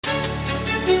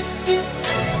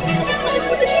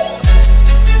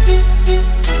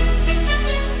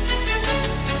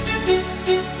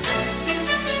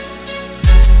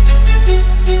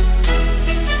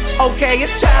Okay,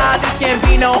 it's Childish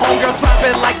Gambino, homegirls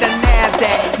dropping like the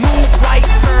NASDAQ. Move white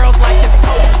girls like this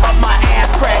coat up my ass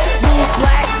crack. Move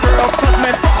black girls, cause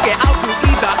man, fuck it, I'll do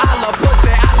either. I love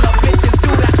pussy, I love bitches,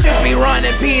 dude. I should be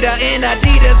running Peter in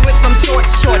Adidas with some short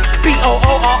shorts.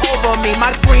 B-O-O all over me, my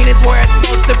green is where it's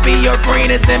supposed to be. Your green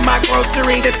is in my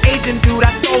grocery. This Asian dude, I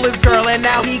stole his girl and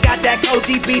now he got that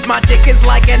Koji beef. My dick is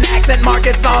like an accent mark,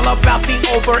 it's all about the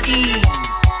over-ease.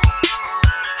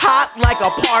 Hot like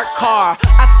a parked car,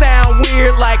 I sound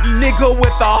weird like nigga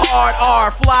with a hard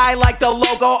R. Fly like the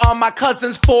logo on my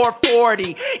cousin's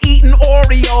 440. Eating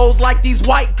Oreos like these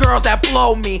white girls that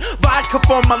blow me. Vodka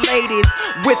for my ladies,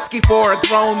 whiskey for a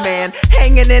grown man.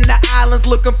 Hanging in the islands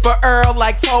looking for Earl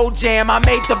like Toe Jam. I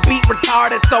made the beat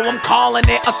retarded so I'm calling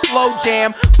it a slow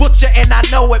jam. Butcher and I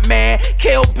know it, man,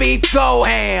 kill beef, go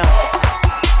ham.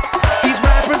 These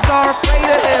rappers are afraid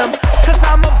of him, cause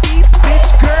I'm a beast,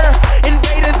 bitch, girl.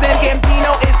 Invaders and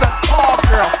Gambino is a call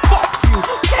girl. Fuck you,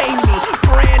 pay me.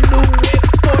 Brand new whip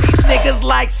for these niggas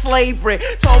like slavery.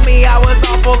 Told me I was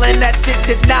awful and that shit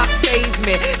did not faze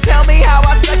me. Tell me how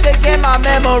I suck again, my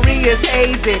memory is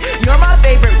hazy. You're my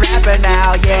favorite rapper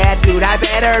now, yeah, dude, I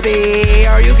better be.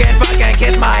 Or you can fucking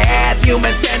kiss my ass,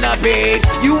 human centipede.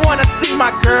 You wanna see my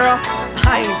girl?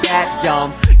 I ain't that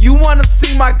dumb. You wanna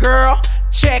see my girl?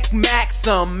 Check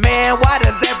Maxim, man, why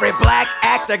does every black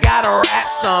actor gotta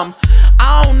rap some?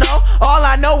 I don't know, all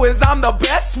I know is I'm the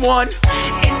best one.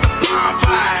 It's a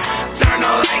bonfire, turn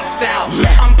the lights out.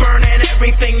 I'm burning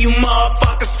everything you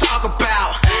motherfuckers talk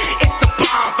about. It's a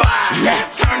bonfire,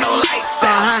 turn the lights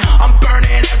out. I'm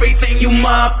burning everything you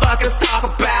motherfuckers talk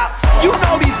about. You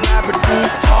know these rapper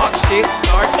dudes talk shit,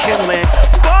 start killing.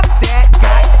 Fuck that,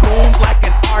 got goons like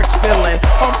an arch villain.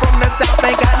 I'm from the south,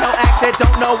 ain't got no accent,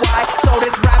 don't know why. So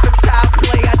this rapper's child's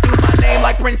play, I do my name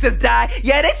like Princess Di.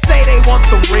 Yeah, they say they want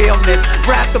the realness,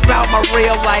 rapped about my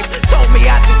real life. Told me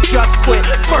I should just quit.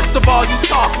 First of all, you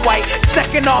talk white.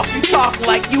 Second off, you talk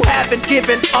like you haven't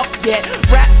given up yet.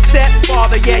 Rap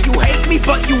stepfather, yeah, you hate me,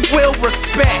 but you will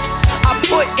respect. I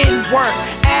put in work,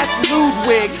 ass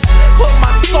Ludwig. Put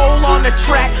my soul on the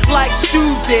track like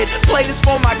Shoes did. Play this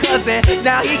for my cousin,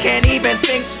 now he can't even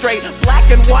think straight. Black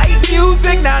and white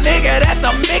music, now nigga, that's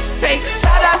a mixtape.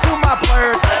 Shout out to my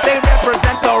blurs, they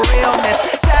represent the realness.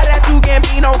 Shout out to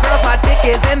Gambino girls, my dick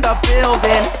is in the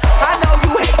building. I know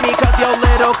you hate me cause your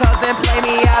little cousin play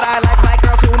me out. I like black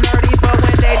girls who nerdy, but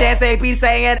when they dance they be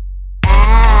saying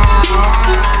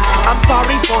I'm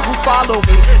sorry for who follow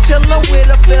me. Chillin' with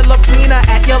a Filipina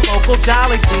at your local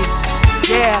Jollibee.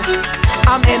 Yeah,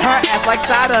 I'm in her ass like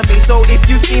side of me. So if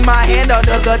you see my hand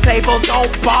under the table,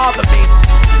 don't bother me.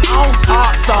 I don't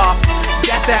talk soft,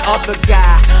 that's that other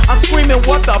guy. I'm screaming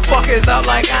what the fuck is up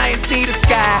like I ain't see the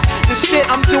sky. The shit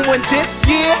I'm doing this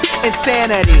year,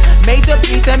 insanity. Made the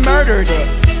beat and murdered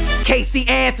it, Casey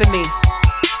Anthony.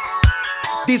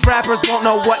 These rappers won't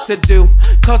know what to do,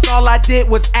 cause all I did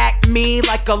was act me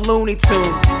like a Looney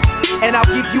Tune. And I'll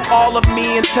give you all of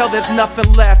me until there's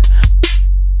nothing left.